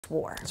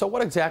war. So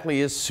what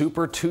exactly is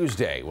Super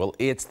Tuesday? Well,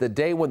 it's the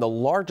day when the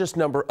largest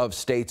number of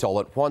states all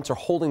at once are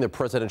holding their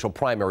presidential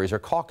primaries or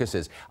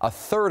caucuses. A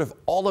third of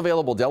all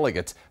available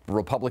delegates,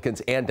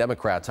 Republicans and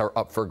Democrats, are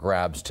up for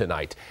grabs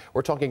tonight.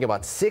 We're talking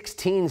about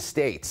 16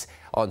 states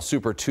on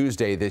Super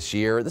Tuesday this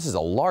year. This is a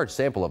large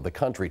sample of the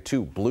country,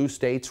 too. Blue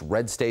states,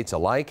 red states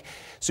alike.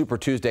 Super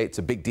Tuesday, it's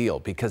a big deal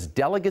because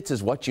delegates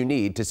is what you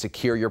need to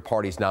secure your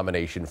party's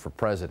nomination for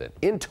president.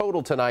 In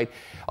total tonight,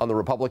 on the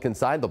Republican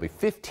side, there'll be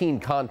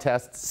 15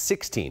 contests,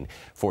 16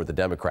 for the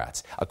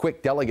Democrats. A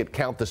quick delegate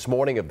count this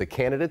morning of the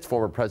candidates.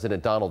 Former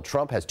President Donald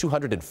Trump has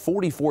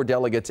 244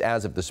 delegates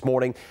as of this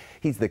morning.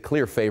 He's the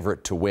clear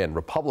favorite to win.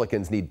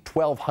 Republicans need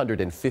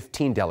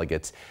 1,215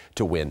 delegates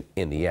to win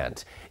in the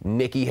end.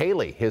 Nikki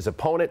Haley, his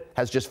opponent,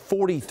 has just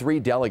 43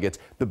 delegates.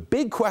 The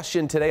big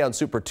question today on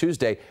Super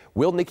Tuesday,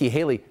 will Nikki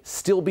Haley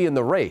still be in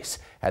the race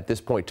at this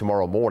point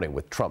tomorrow morning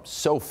with Trump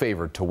so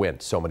favored to win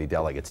so many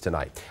delegates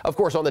tonight? Of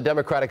course, on the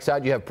Democratic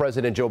side, you have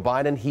President Joe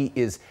Biden. He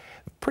is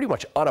pretty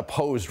much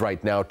unopposed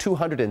right now,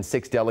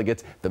 206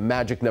 delegates. The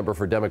magic number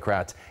for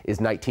Democrats is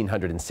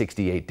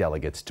 1,968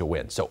 delegates to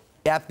win. So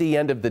at the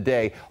end of the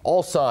day,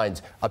 all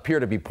signs appear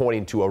to be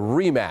pointing to a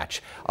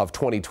rematch of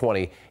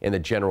 2020 in the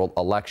general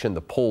election.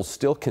 The polls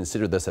still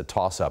consider this a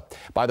toss-up.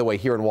 By the way,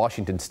 here in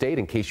Washington State,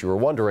 in case you were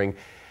wondering,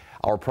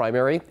 our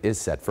primary is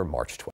set for March 12th.